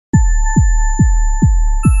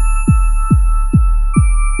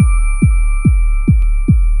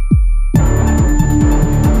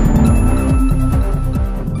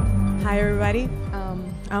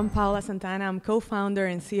I'm Paola Santana. I'm co-founder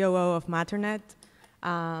and COO of Matternet,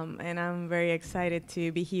 and I'm very excited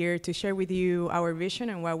to be here to share with you our vision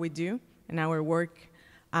and what we do and our work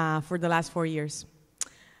for the last 4 years.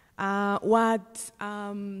 What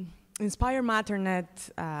inspired Matternet,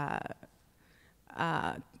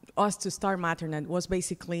 us to start Matternet, was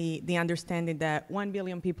basically the understanding that 1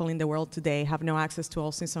 billion people in the world today have no access to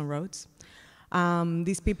all season roads.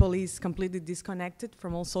 These people is completely disconnected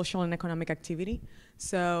from all social and economic activity,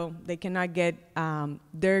 so they cannot get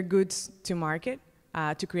their goods to market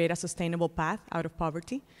to create a sustainable path out of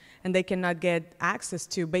poverty, and they cannot get access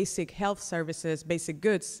to basic health services, basic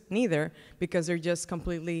goods, neither, because they're just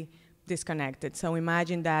completely disconnected. So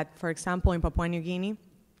imagine that, for example, in Papua New Guinea,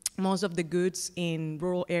 most of the goods in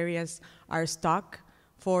rural areas are stuck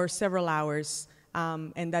for several hours.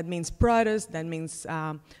 And that means produce, that means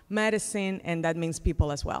medicine, and that means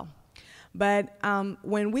people as well. But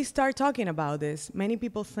when we start talking about this, many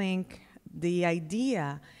people think the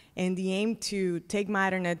idea and the aim to take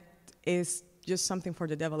Matternet is just something for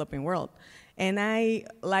the developing world. And I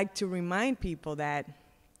like to remind people that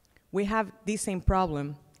we have this same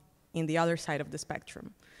problem in the other side of the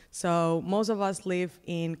spectrum. So most of us live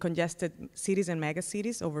in congested cities and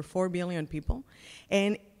megacities, over 4 billion people.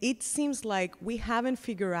 And it seems like we haven't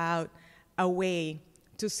figured out a way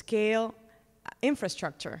to scale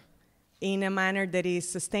infrastructure in a manner that is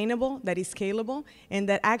sustainable, that is scalable, and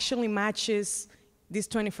that actually matches this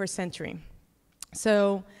 21st century.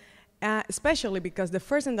 So especially because the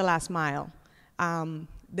first and the last mile,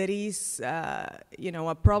 that is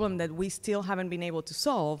a problem that we still haven't been able to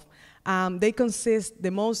solve. They consist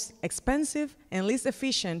the most expensive and least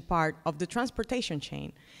efficient part of the transportation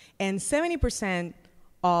chain. And 70%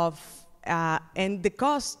 and the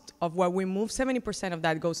cost of what we move, 70% of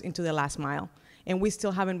that goes into the last mile. And we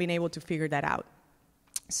still haven't been able to figure that out.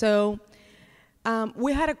 So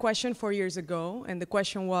we had a question 4 years ago, and the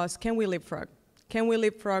question was, can we leapfrog? Can we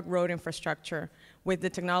leapfrog road infrastructure with the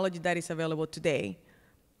technology that is available today?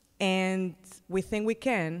 And we think we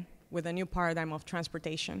can with a new paradigm of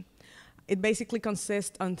transportation. It basically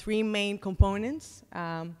consists on 3 main components.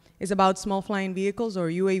 It's about small flying vehicles, or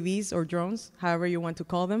UAVs, or drones, however you want to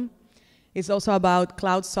call them. It's also about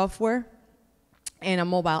cloud software and a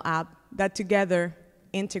mobile app that together,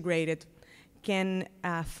 integrated, can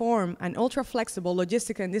form an ultra-flexible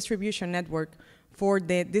logistic and distribution network for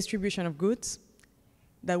the distribution of goods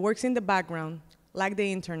that works in the background like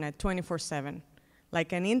the internet 24/7.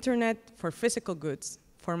 Like an internet for physical goods,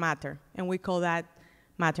 for matter, and we call that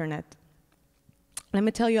Matternet. Let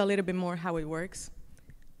me tell you a little bit more how it works.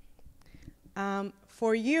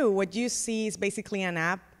 For you, what you see is basically an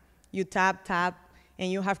app. You tap, and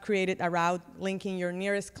you have created a route linking your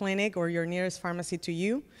nearest clinic or your nearest pharmacy to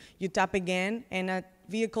you. You tap again, and a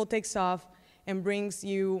vehicle takes off and brings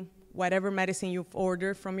you whatever medicine you've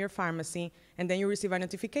ordered from your pharmacy, and then you receive a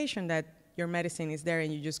notification that your medicine is there,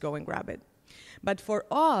 and you just go and grab it. But for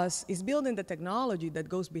us, it's building the technology that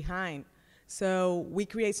goes behind. So we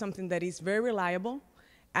create something that is very reliable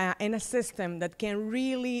and a system that can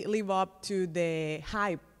really live up to the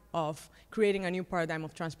hype of creating a new paradigm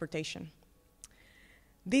of transportation.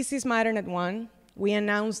 This is Matternet 1. We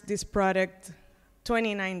announced this product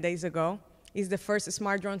 29 days ago. It's the first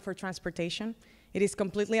smart drone for transportation. It is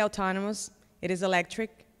completely autonomous, it is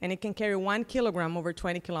electric, and it can carry 1 kilogram over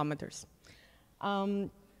 20 kilometers.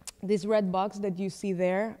 This red box that you see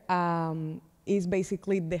there is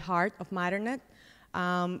basically the heart of Matternet.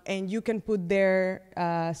 And you can put there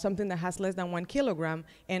something that has less than 1 kilogram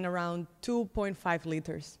and around 2.5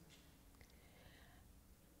 liters.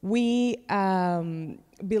 We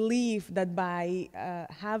believe that by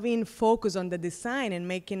having focus on the design and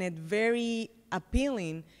making it very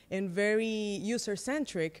appealing and very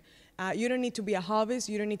user-centric, you don't need to be a hobbyist,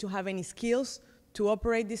 you don't need to have any skills to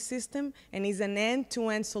operate this system, and it's an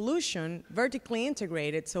end-to-end solution, vertically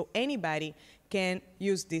integrated, so anybody can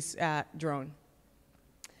use this drone.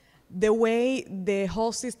 The way the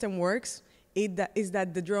whole system works is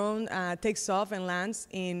that the drone takes off and lands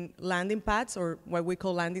in landing pads, or what we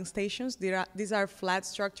call landing stations. These are flat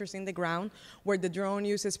structures in the ground where the drone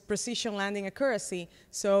uses precision landing accuracy,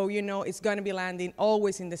 so you know it's going to be landing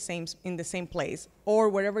always in the same place. Or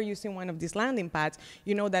wherever you see one of these landing pads,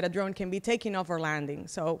 you know that a drone can be taking off or landing.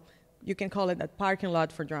 So you can call it a parking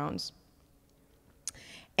lot for drones.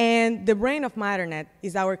 And the brain of Matternet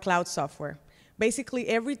is our cloud software. Basically,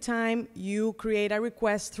 every time you create a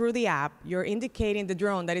request through the app, you're indicating the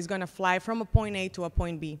drone that is going to fly from a point A to a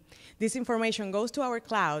point B. This information goes to our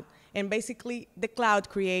cloud, and basically the cloud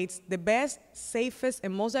creates the best, safest,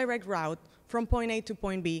 and most direct route from point A to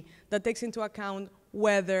point B that takes into account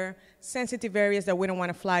weather, sensitive areas that we don't want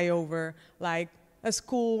to fly over, like a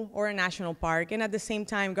school or a national park, and at the same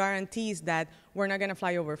time guarantees that we're not going to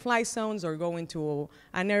fly over fly zones or go into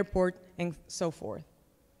an airport and so forth.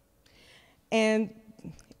 And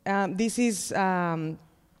this is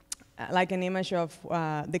like an image of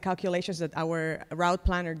the calculations that our route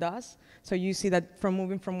planner does. So you see that from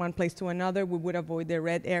moving from one place to another, we would avoid the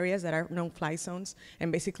red areas that are no-fly zones,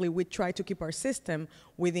 and basically we try to keep our system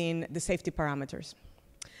within the safety parameters.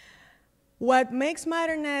 What makes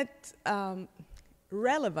Matternet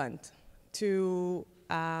relevant to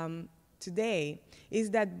today is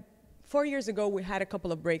that 4 years ago we had a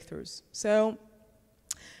couple of breakthroughs. So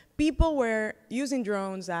people were using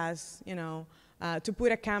drones as, to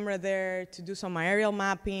put a camera there, to do some aerial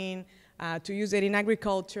mapping, to use it in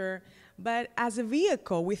agriculture. But as a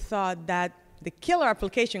vehicle, we thought that the killer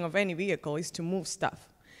application of any vehicle is to move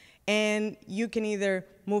stuff. And you can either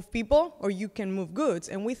move people or you can move goods.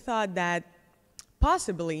 And we thought that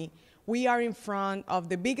possibly we are in front of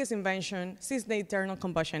the biggest invention since the internal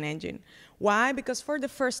combustion engine. Why? Because for the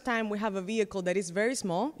first time, we have a vehicle that is very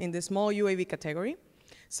small, in the small UAV category.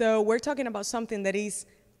 So we're talking about something that is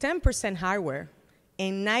 10% hardware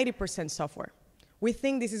and 90% software. We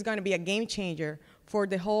think this is going to be a game changer for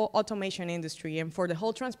the whole automation industry and for the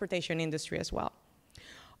whole transportation industry as well.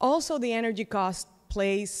 Also, the energy cost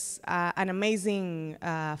plays an amazing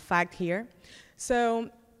fact here. So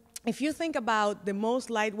if you think about the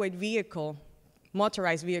most lightweight vehicle,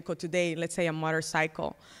 motorized vehicle today, let's say a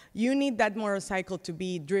motorcycle, you need that motorcycle to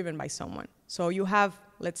be driven by someone. So you have,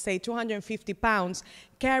 let's say, 250 pounds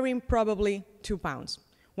carrying probably 2 pounds.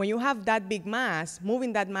 When you have that big mass,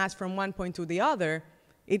 moving that mass from one point to the other,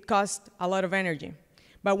 it costs a lot of energy.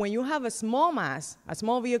 But when you have a small mass, a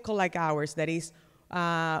small vehicle like ours that is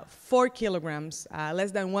 4 kilograms,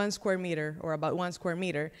 less than 1 square meter, or about 1 square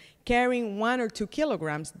meter, carrying 1 or 2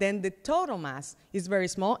 kilograms, then the total mass is very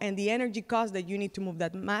small, and the energy cost that you need to move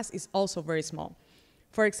that mass is also very small.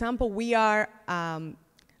 For example, we are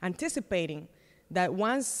anticipating that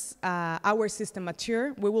once our system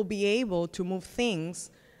matures, we will be able to move things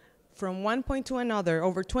from one point to another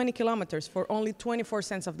over 20 kilometers for only 24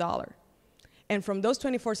 cents of dollar. And from those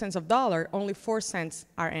 24 cents of dollar, only 4 cents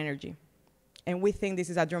are energy. And we think this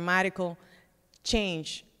is a dramatical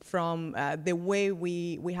change from the way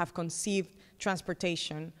we have conceived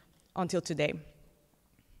transportation until today.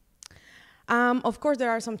 Of course, there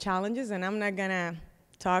are some challenges, and I'm not going to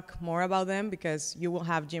talk more about them because you will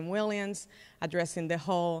have Jim Williams addressing the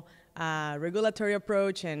whole regulatory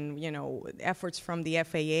approach and efforts from the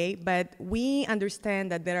FAA. But we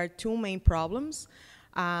understand that there are two main problems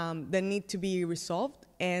that need to be resolved,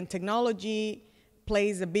 and technology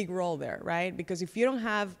plays a big role there, right? Because if you don't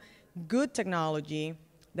have good technology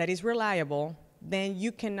that is reliable, then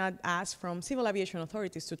you cannot ask from civil aviation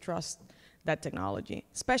authorities to trust that technology,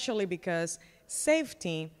 especially because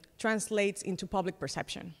safety translates into public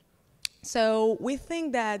perception. So we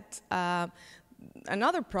think that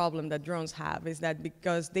another problem that drones have is that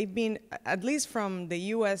because they've been, at least from the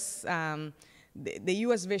US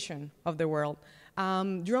vision of the world,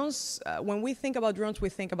 drones, when we think about drones, we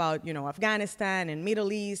think about, Afghanistan and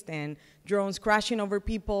Middle East and drones crashing over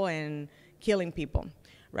people and killing people,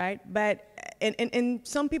 right? But, and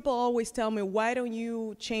some people always tell me, why don't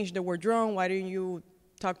you change the word drone? Why don't you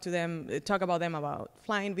talk about them about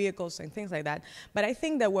flying vehicles and things like that? But I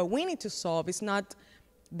think that what we need to solve is not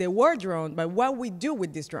the word drone, but what we do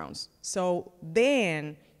with these drones. So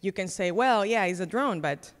then you can say, well, yeah, it's a drone,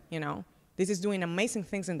 but, this is doing amazing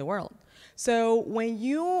things in the world. So when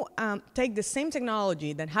you take the same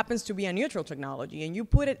technology that happens to be a neutral technology and you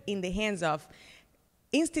put it in the hands of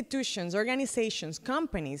institutions, organizations,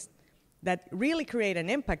 companies that really create an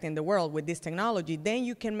impact in the world with this technology, then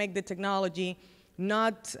you can make the technology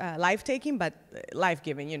not life-taking, but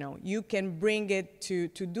life-giving. You can bring it to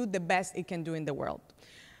do the best it can do in the world.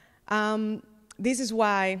 This is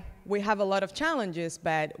why we have a lot of challenges,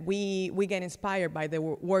 but we get inspired by the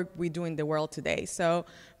work we do in the world today. So,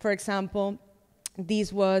 for example,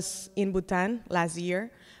 this was in Bhutan last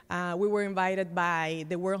year. We were invited by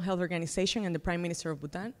the World Health Organization and the Prime Minister of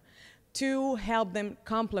Bhutan to help them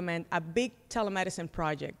complement a big telemedicine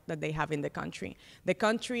project that they have in the country. The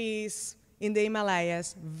country is in the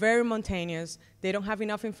Himalayas, very mountainous. They don't have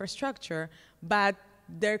enough infrastructure, but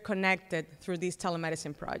they're connected through this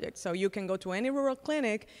telemedicine project. So you can go to any rural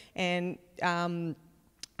clinic and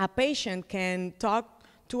a patient can talk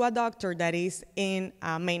to a doctor that is in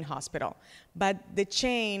a main hospital. But the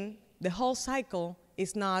chain, the whole cycle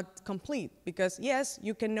is not complete because yes,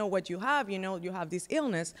 you can know what you have, you have this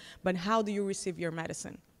illness, but how do you receive your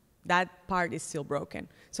medicine? That part is still broken.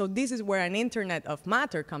 So this is where an Internet of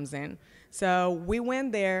Matter comes in. So we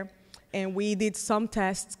went there and we did some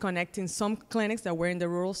tests connecting some clinics that were in the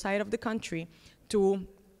rural side of the country to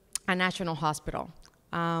a national hospital.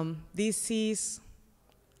 This is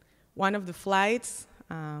one of the flights.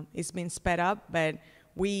 It's been sped up, but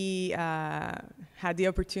we had the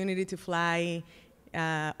opportunity to fly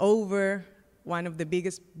over one of the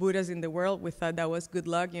biggest Buddhas in the world. We thought that was good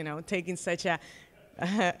luck, you know, taking such a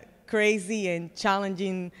crazy and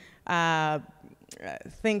challenging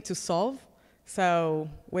thing to solve. So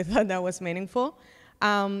we thought that was meaningful.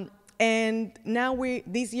 And now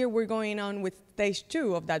this year we're going on with stage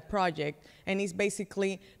 2 of that project. And it's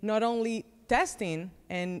basically not only testing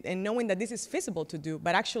and knowing that this is feasible to do,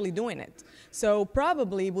 but actually doing it. So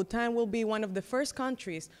probably Bhutan will be one of the first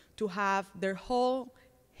countries to have their whole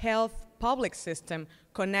health public system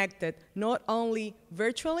connected, not only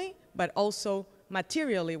virtually, but also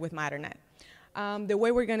materially with Matternet. The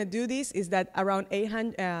way we're going to do this is that around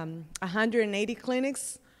 180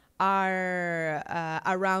 clinics are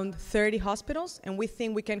around 30 hospitals, and we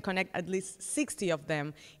think we can connect at least 60 of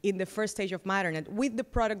them in the first stage of Matternet with the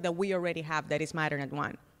product that we already have, that is Matternet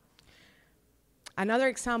 1. Another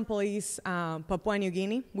example is Papua New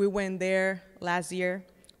Guinea. We went there last year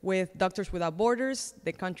with Doctors Without Borders.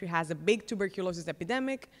 The country has a big tuberculosis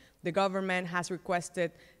epidemic. The government has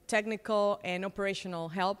requested technical and operational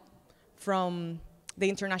help from the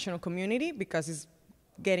international community because it's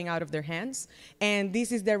getting out of their hands. And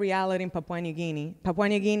this is the reality in Papua New Guinea. Papua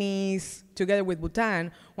New Guinea is, together with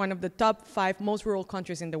Bhutan, one of the top 5 most rural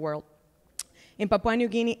countries in the world. In Papua New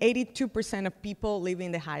Guinea, 82% of people live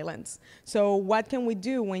in the highlands. So what can we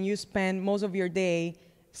do when you spend most of your day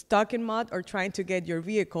stuck in mud or trying to get your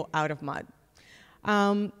vehicle out of mud?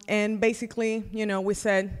 And basically, you know, we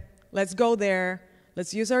said, let's go there.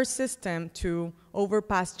 Let's use our system to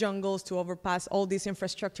overpass jungles, to overpass all this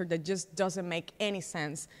infrastructure that just doesn't make any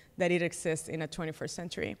sense that it exists in the 21st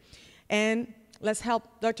century. And let's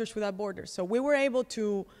help Doctors Without Borders. So we were able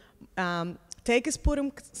to take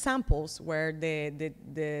sputum samples where the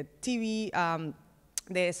TB,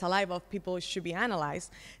 the saliva of people should be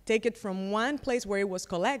analyzed, take it from one place where it was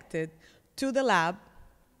collected to the lab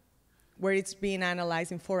where it's being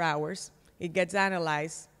analyzed in 4 hours. It gets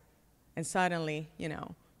analyzed, and suddenly, you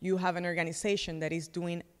know, you have an organization that is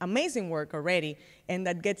doing amazing work already and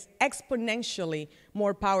that gets exponentially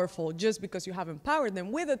more powerful just because you have empowered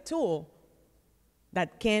them with a tool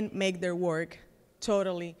that can make their work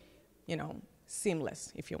totally, you know,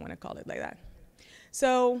 seamless, if you want to call it like that.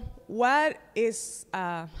 So what is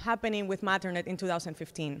happening with Matternet in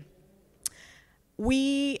 2015?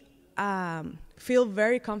 We feel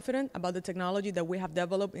very confident about the technology that we have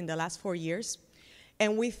developed in the last 4 years,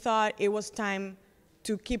 and we thought it was time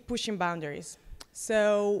to keep pushing boundaries.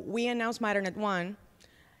 So we announced Matternet 1,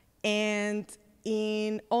 and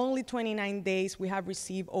in only 29 days, we have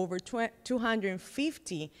received over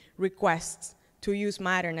 250 requests to use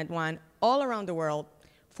Matternet 1 all around the world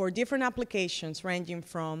for different applications ranging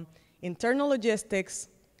from internal logistics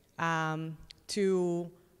to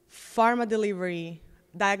pharma delivery,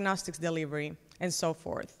 diagnostics delivery, and so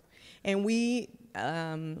forth. And we,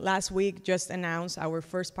 last week, just announced our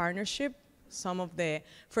first partnership, some of the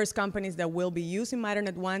first companies that will be using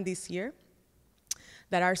Matternet 1 this year,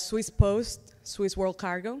 that are Swiss Post, Swiss World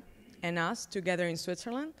Cargo, and us together in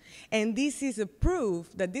Switzerland. And this is a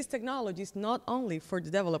proof that this technology is not only for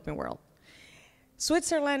the developing world.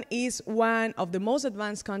 Switzerland is one of the most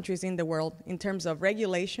advanced countries in the world in terms of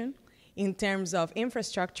regulation, in terms of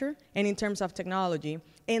infrastructure, and in terms of technology.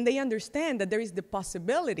 And they understand that there is the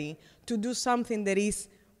possibility to do something that is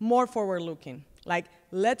more forward-looking. Like,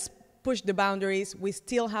 let's push the boundaries. We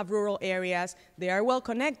still have rural areas. They are well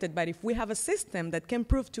connected, but if we have a system that can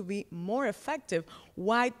prove to be more effective,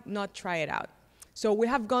 why not try it out? So we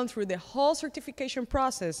have gone through the whole certification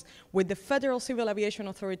process with the Federal Civil Aviation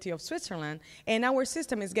Authority of Switzerland, and our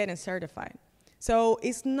system is getting certified. So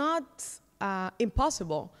it's not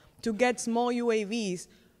impossible to get small UAVs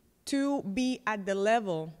to be at the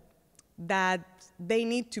level that they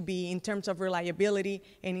need to be in terms of reliability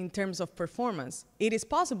and in terms of performance. It is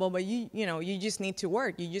possible, but you just need to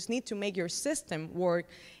work. You just need to make your system work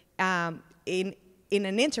in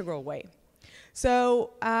an integral way.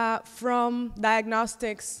 So from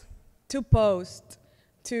diagnostics to post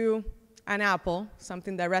to an apple,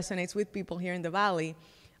 something that resonates with people here in the Valley,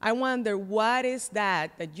 I wonder what is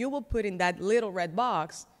that you will put in that little red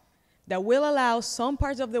box that will allow some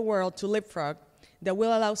parts of the world to leapfrog, that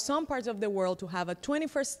will allow some parts of the world to have a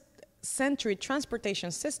 21st century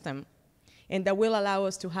transportation system, and that will allow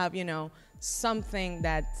us to have, something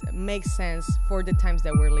that makes sense for the times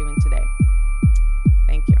that we're living today.